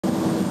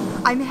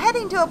I'm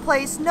heading to a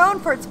place known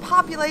for its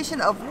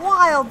population of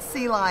wild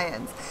sea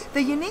lions.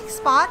 The unique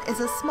spot is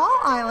a small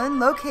island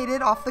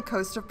located off the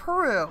coast of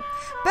Peru,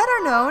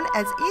 better known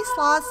as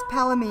Islas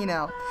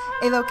Palomino,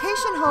 a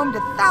location home to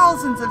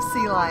thousands of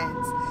sea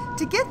lions.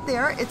 To get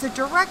there, it's a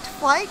direct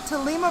flight to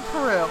Lima,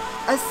 Peru,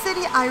 a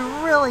city I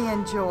really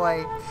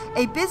enjoy.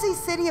 A busy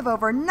city of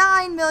over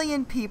 9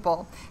 million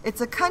people. It's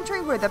a country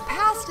where the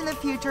past and the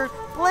future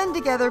blend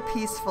together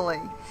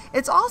peacefully.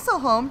 It's also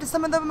home to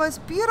some of the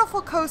most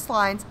beautiful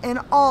coastlines in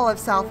all of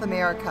South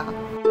America.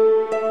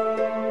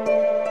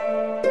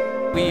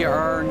 We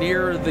are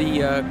near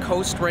the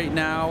coast right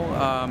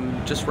now,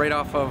 just right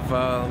off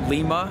of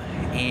Lima,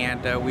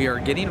 and we are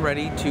getting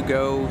ready to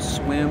go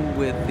swim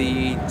with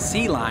the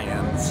sea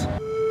lions.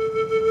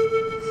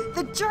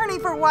 The journey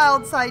for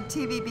Wildside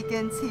TV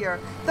begins here,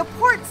 the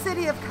port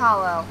city of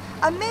Callao,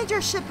 a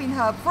major shipping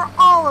hub for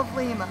all of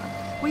Lima.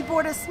 We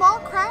board a small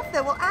craft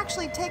that will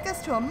actually take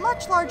us to a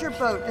much larger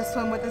boat to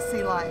swim with the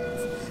sea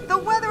lions. The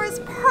weather is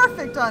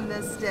perfect on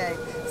this day.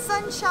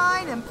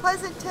 Sunshine and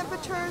pleasant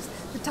temperatures.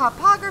 The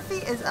topography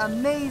is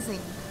amazing.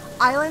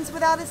 Islands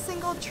without a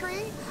single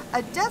tree,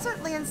 a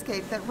desert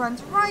landscape that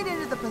runs right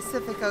into the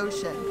Pacific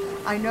Ocean.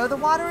 I know the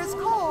water is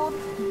cold,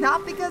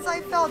 not because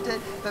I felt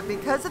it, but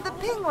because of the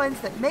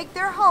penguins that make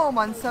their home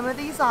on some of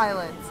these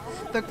islands.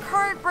 The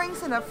current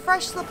brings in a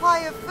fresh supply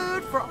of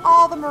food for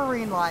all the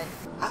marine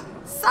life.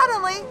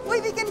 Suddenly, we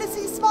begin to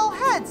see small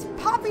heads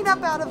popping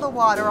up out of the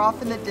water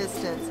off in the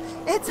distance.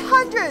 It's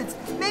hundreds,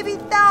 maybe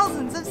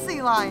thousands of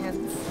sea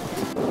lions.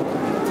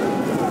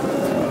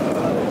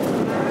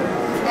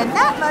 And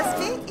that must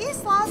be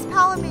Islas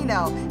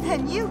Palomino.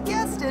 And you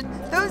guessed it,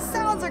 those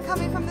sounds are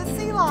coming from the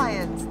sea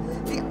lions.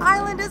 The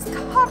island is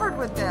covered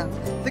with them.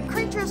 The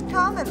creatures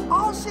come in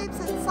all shapes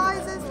and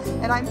sizes,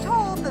 and I'm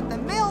told that the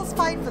males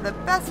fight for the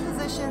best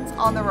positions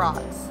on the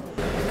rocks.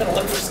 I'm gonna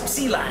look for some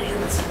sea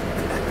lions.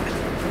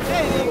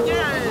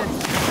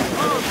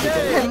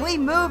 And we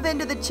move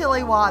into the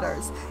chilly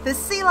waters. The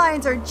sea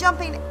lions are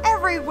jumping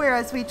everywhere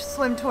as we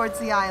swim towards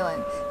the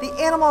island. The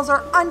animals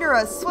are under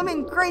us,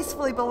 swimming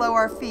gracefully below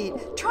our feet,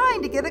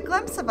 trying to get a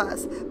glimpse of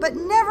us, but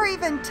never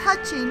even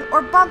touching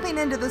or bumping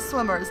into the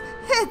swimmers.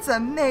 It's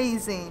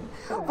amazing.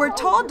 We're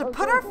told to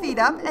put our feet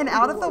up and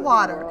out of the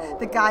water.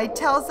 The guide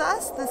tells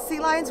us the sea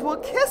lions will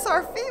kiss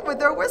our feet with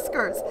their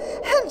whiskers.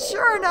 And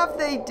sure enough,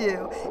 they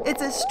do.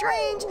 It's a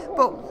strange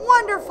but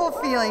wonderful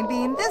feeling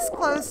being this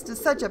close to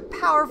such a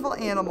powerful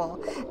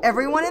animal.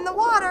 Everyone in the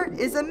water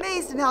is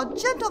amazed at how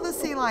gentle the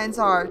sea lions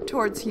are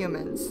towards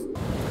humans.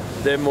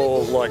 They're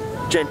more like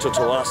gentle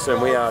to us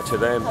than we are to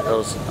them. It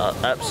was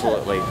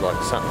absolutely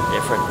like something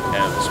different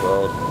out of this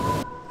world.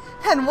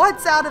 And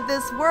what's out of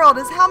this world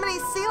is how many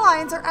sea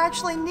lions are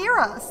actually near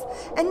us,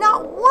 and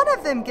not one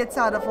of them gets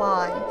out of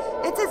line.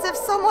 It's as if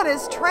someone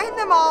has trained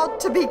them all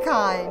to be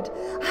kind.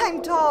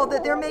 I'm told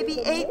that there may be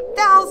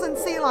 8,000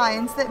 sea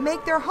lions that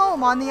make their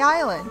home on the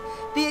island.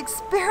 The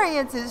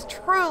experience is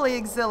truly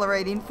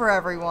exhilarating for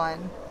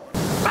everyone.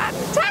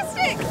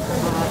 Fantastic!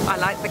 I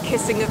like the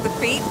kissing of the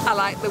feet. I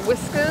like the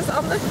whiskers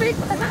on the feet.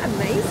 Isn't that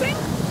amazing?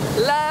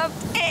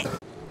 Loved it!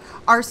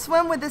 Our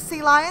swim with the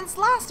sea lions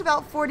lasts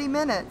about 40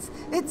 minutes.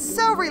 It's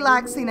so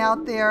relaxing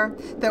out there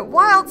that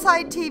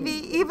Wildside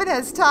TV even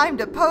has time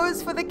to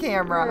pose for the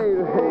camera.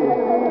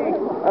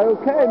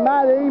 Okay,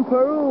 made in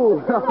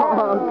Peru.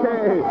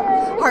 Okay.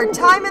 Our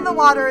time in the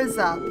water is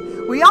up.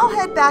 We all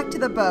head back to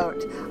the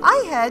boat.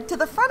 I head to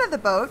the front of the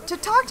boat to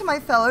talk to my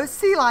fellow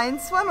sea lion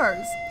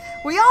swimmers.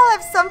 We all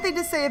have something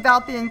to say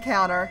about the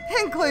encounter,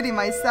 including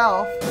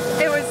myself.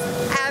 It was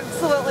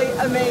absolutely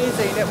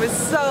amazing. It was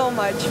so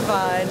much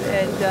fun,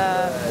 and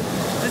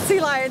the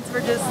sea lions were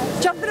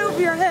just jumping over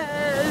your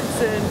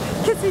heads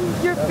and kissing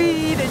your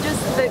feet, and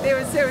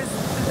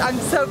I'm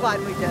so glad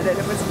we did it.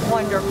 It was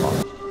wonderful.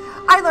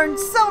 I learned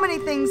so many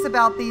things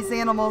about these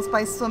animals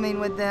by swimming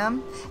with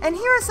them, and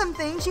here are some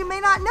things you may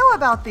not know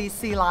about these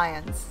sea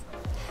lions.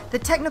 The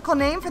technical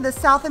name for the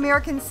South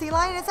American sea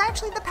lion is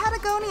actually the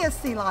Patagonia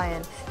sea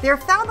lion. They are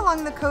found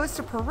along the coast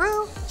of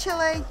Peru,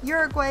 Chile,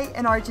 Uruguay,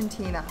 and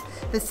Argentina.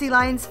 The sea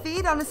lions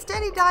feed on a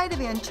steady diet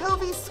of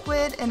anchovies,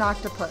 squid, and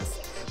octopus.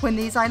 When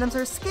these items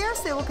are scarce,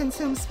 they will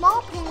consume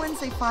small penguins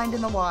they find in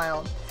the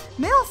wild.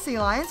 Male sea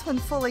lions, when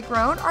fully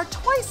grown, are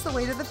twice the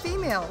weight of the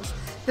females.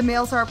 The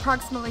males are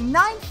approximately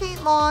 9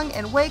 feet long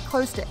and weigh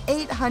close to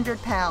 800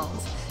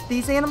 pounds.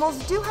 These animals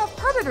do have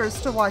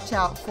predators to watch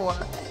out for.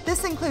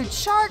 This includes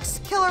sharks,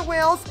 killer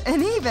whales,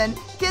 and even,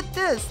 get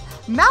this,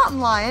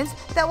 mountain lions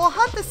that will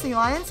hunt the sea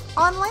lions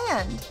on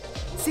land.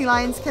 Sea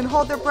lions can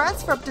hold their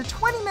breaths for up to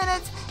 20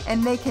 minutes,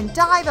 and they can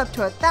dive up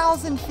to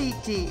 1,000 feet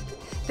deep.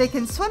 They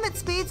can swim at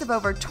speeds of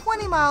over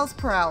 20 miles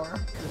per hour.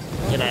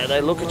 You know,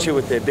 they look at you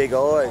with their big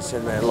eyes,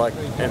 and they're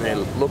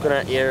looking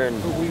at you,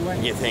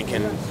 and you're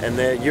thinking,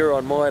 and you're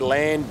on my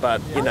land,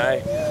 but you know,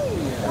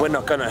 we're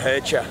not going to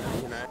hurt you.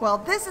 Well,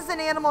 this is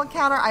an animal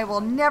encounter I will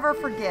never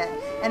forget,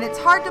 and it's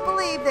hard to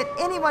believe that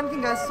anyone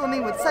can go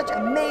swimming with such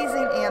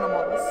amazing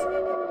animals.